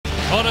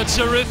On a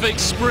terrific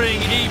spring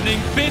evening,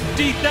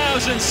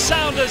 50,000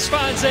 Sounders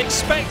fans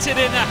expected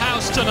in the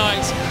house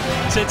tonight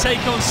to take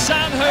on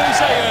San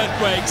Jose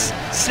Earthquakes.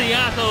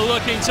 Seattle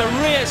looking to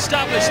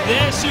re-establish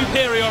their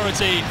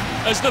superiority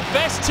as the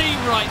best team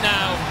right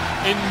now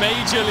in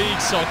Major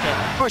League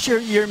Soccer. Of course,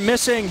 you're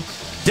missing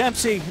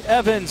Dempsey,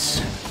 Evans,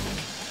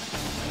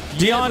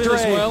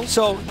 DeAndre, well.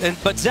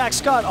 but Zach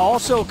Scott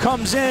also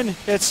comes in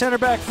at center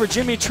back for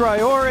Jimmy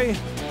Traore.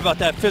 About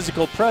that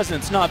physical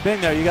presence not being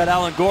there. You got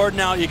Alan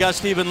Gordon out, you got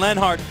Steven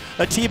Lenhart.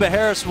 Atiba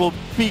Harris will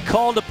be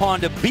called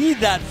upon to be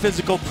that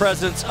physical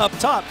presence up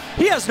top.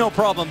 He has no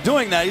problem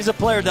doing that. He's a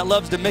player that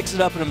loves to mix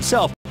it up in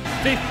himself.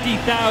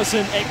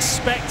 50,000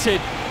 expected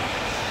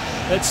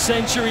at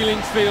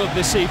CenturyLink Field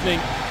this evening.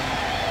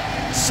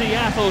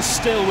 Seattle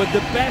still with the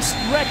best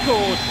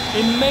record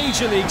in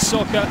Major League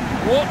Soccer.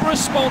 What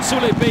response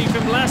will it be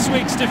from last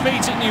week's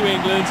defeat at New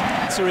England?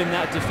 So in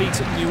that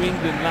defeat at New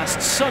England last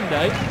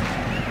Sunday.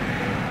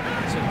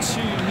 So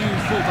 2 new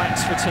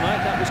fullbacks for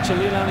tonight. That was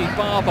Jalil Ali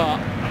Baba.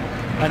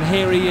 And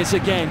here he is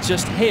again,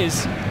 just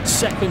his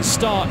second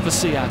start for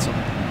Seattle.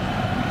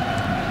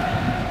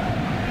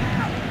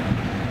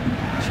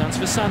 Chance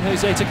for San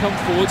Jose to come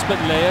forwards, but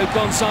Leo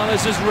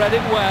Gonzalez has read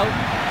it well.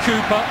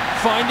 Cooper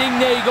finding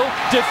Nagel,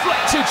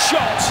 deflected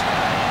shot,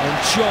 and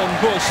John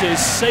Bush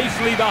is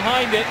safely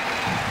behind it.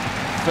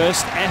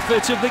 First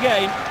effort of the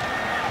game.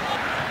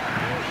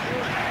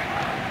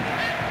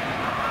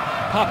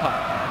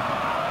 Papa.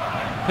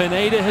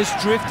 Pineda has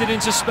drifted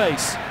into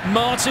space.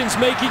 Martins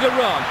making a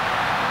run.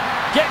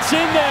 Gets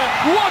in there.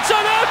 What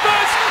an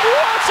effort!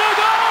 What a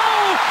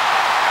goal!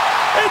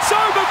 It's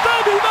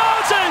Obafemi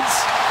Martins!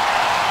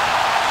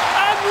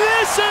 And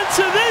listen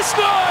to this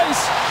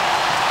noise!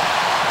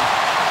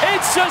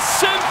 It's a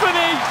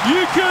symphony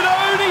you could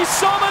only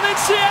summon in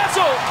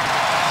Seattle.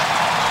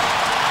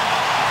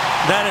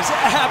 That is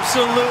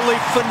absolutely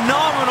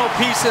phenomenal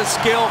piece of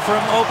skill from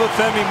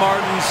Obafemi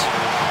Martins.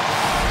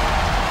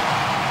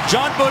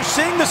 John Bush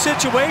seeing the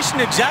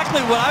situation exactly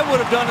what I would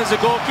have done as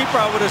a goalkeeper.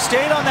 I would have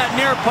stayed on that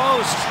near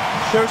post.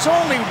 There's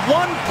only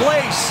one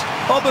place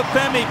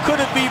Obafemi could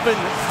have even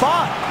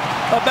thought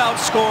about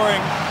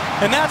scoring,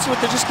 and that's with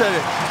just a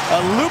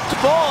looped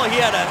ball. He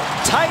had a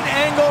tight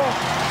angle.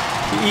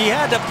 He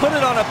had to put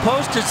it on a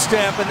postage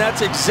stamp, and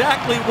that's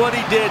exactly what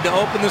he did to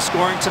open the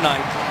scoring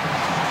tonight.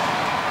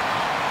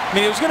 I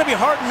mean, it was going to be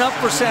hard enough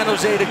for San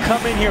Jose to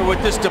come in here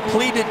with this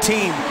depleted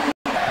team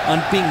on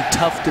being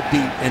tough to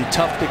beat and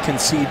tough to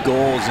concede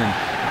goals, and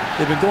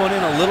they've been going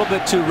in a little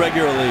bit too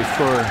regularly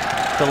for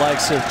the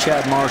likes of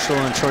Chad Marshall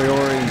and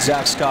Traore and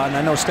Zach Scott. And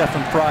I know Stephen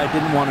Fry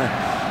didn't want to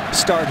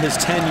start his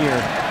tenure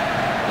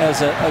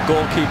as a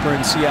goalkeeper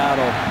in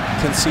Seattle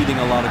conceding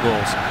a lot of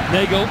goals.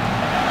 Nagel,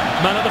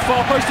 man at the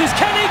far post is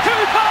Kenny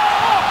Cooper!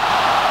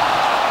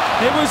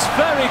 It was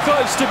very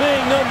close to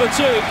being number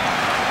 2.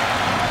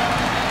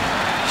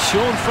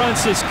 Sean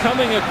Francis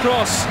coming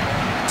across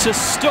to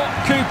stop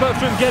Cooper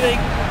from getting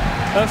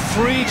a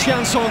free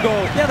chance on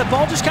goal. Yeah, the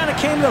ball just kind of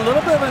came to a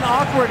little bit of an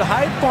awkward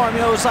height for him.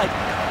 You know, it was like,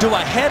 do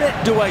I head it?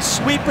 Do I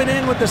sweep it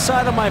in with the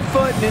side of my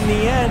foot? And in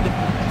the end,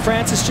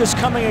 Francis just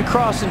coming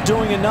across and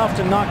doing enough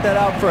to knock that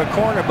out for a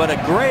corner. But a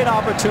great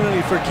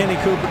opportunity for Kenny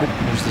Cooper to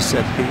use the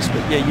set piece.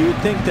 But yeah, you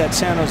would think that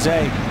San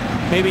Jose,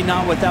 maybe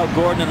not without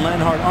Gordon and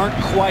Lenhart, aren't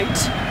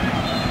quite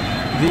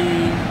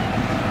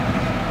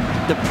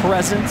the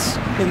presence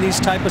in these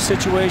type of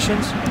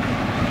situations.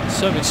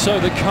 So much so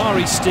that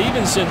Kari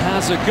Stevenson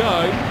has a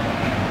go.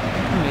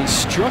 And he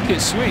struck it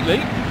sweetly.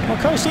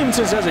 Well, Kari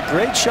Stevenson has a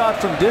great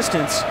shot from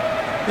distance.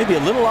 Maybe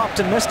a little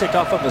optimistic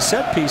off of a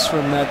set piece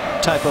from that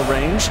type of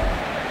range.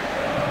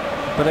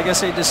 But I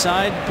guess they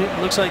decide, it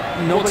looks like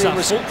nobody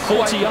was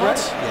 40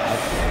 yards?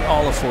 Yeah,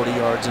 all of 40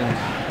 yards, and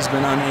has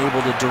been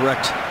unable to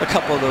direct a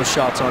couple of those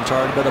shots on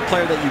target. But a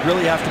player that you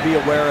really have to be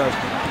aware of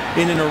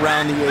in and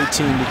around the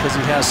 18 because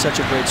he has such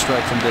a great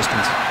strike from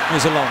distance.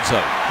 Here's Alonso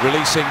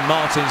releasing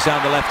Martins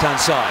down the left-hand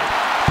side.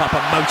 Papa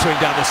motoring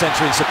down the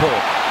centre in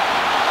support.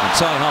 And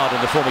Ty Harden,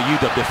 the former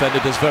UW defender,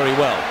 does very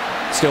well.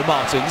 Still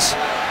Martins.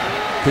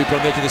 Cooper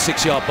on the edge of the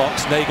 6-yard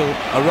box. Nagel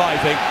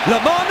arriving.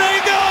 Lamar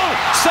Nagel!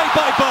 Saved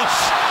by Bush.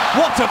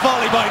 What a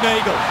volley by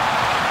Nagel.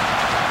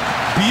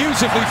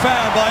 Beautifully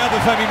found by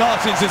Obafemi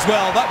Martins as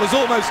well. That was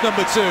almost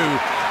number 2.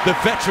 The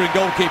veteran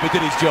goalkeeper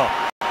did his job.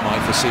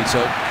 Mike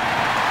Facito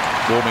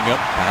warming up,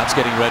 perhaps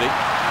getting ready.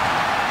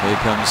 Here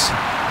comes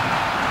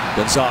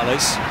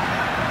Gonzalez.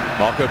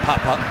 Marco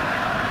Papa.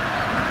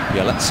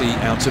 Yeah, let's see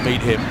how to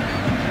meet him.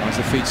 That's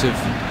the feet of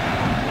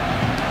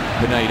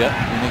Pineda.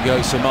 And it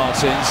goes to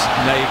Martins.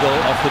 Nagel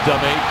off the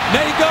dummy.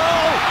 Nagel!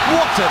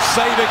 What a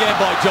save again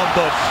by John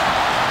Bush.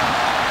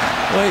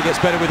 Well, he gets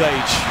better with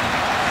age.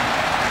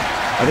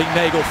 I think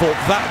Nagel thought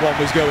that one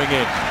was going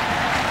in.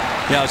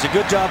 Yeah, it was a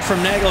good job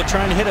from Nagel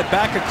trying to hit it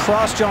back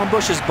across John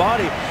Bush's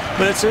body.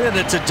 But it's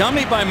a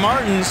dummy by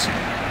Martins.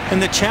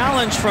 And the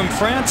challenge from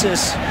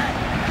Francis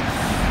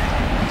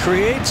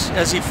creates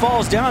as he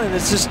falls down, and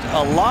it's just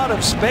a lot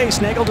of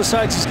space. Nagel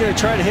decides he's going to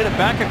try to hit it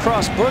back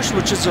across Bush,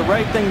 which is the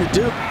right thing to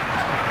do.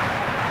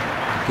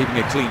 keeping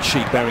a clean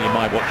sheet, bearing in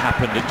mind what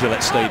happened at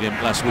Gillette Stadium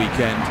last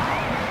weekend,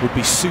 would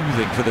be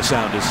soothing for the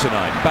Sounders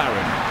tonight.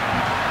 Barron.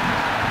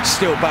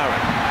 Still Barron.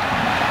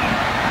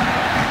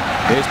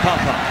 Here's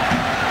Papa.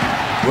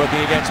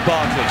 Working against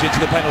Bartlett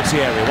into the penalty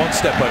area. One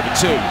step over,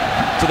 two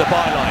to the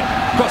byline.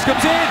 Cross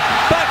comes in.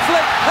 Back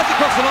flick. Has it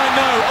crossed the line?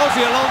 No.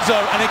 Ozzy Alonso.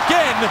 And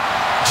again,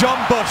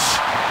 John Bush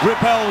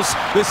repels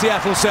the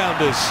Seattle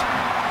Sounders.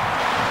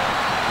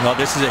 Well,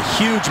 this is a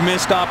huge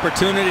missed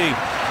opportunity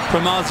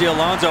from Ozzy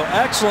Alonso.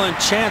 Excellent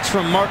chance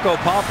from Marco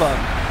Papa.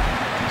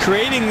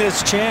 Creating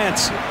this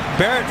chance.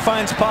 Barrett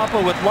finds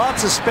Papa with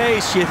lots of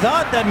space. You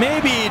thought that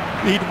maybe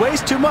he'd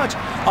waste too much.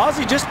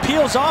 Ozzy just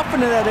peels off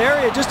into that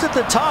area just at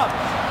the top.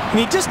 And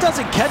he just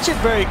doesn't catch it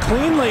very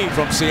cleanly.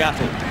 From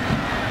Seattle.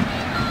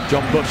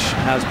 John Bush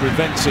has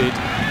prevented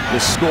the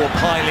score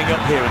piling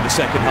up here in the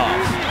second half.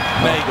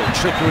 Nagel,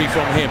 trickery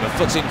from him, a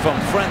footing from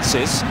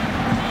Francis.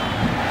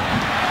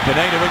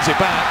 Pineda wins it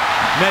back.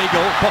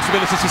 Nagel,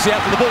 possibilities to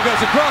Seattle. The ball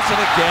goes across,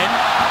 and again,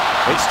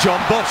 it's John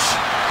Bush.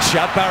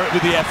 Chad Barrett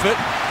with the effort.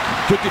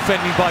 Good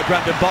defending by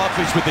Brandon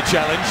Barclays with the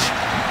challenge.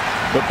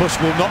 But Bush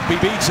will not be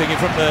beaten in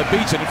front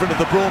of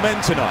the Brawl men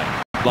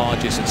tonight.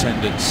 Largest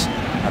attendance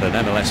at an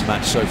MLS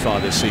match so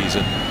far this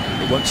season.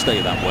 It won't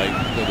stay that way.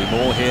 There'll be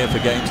more here for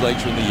games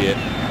later in the year.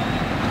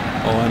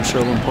 Oh, I'm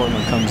sure when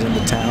Portland comes into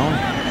town.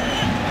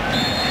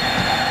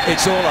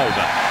 It's all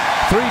over.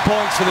 3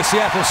 points for the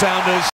Seattle Sounders.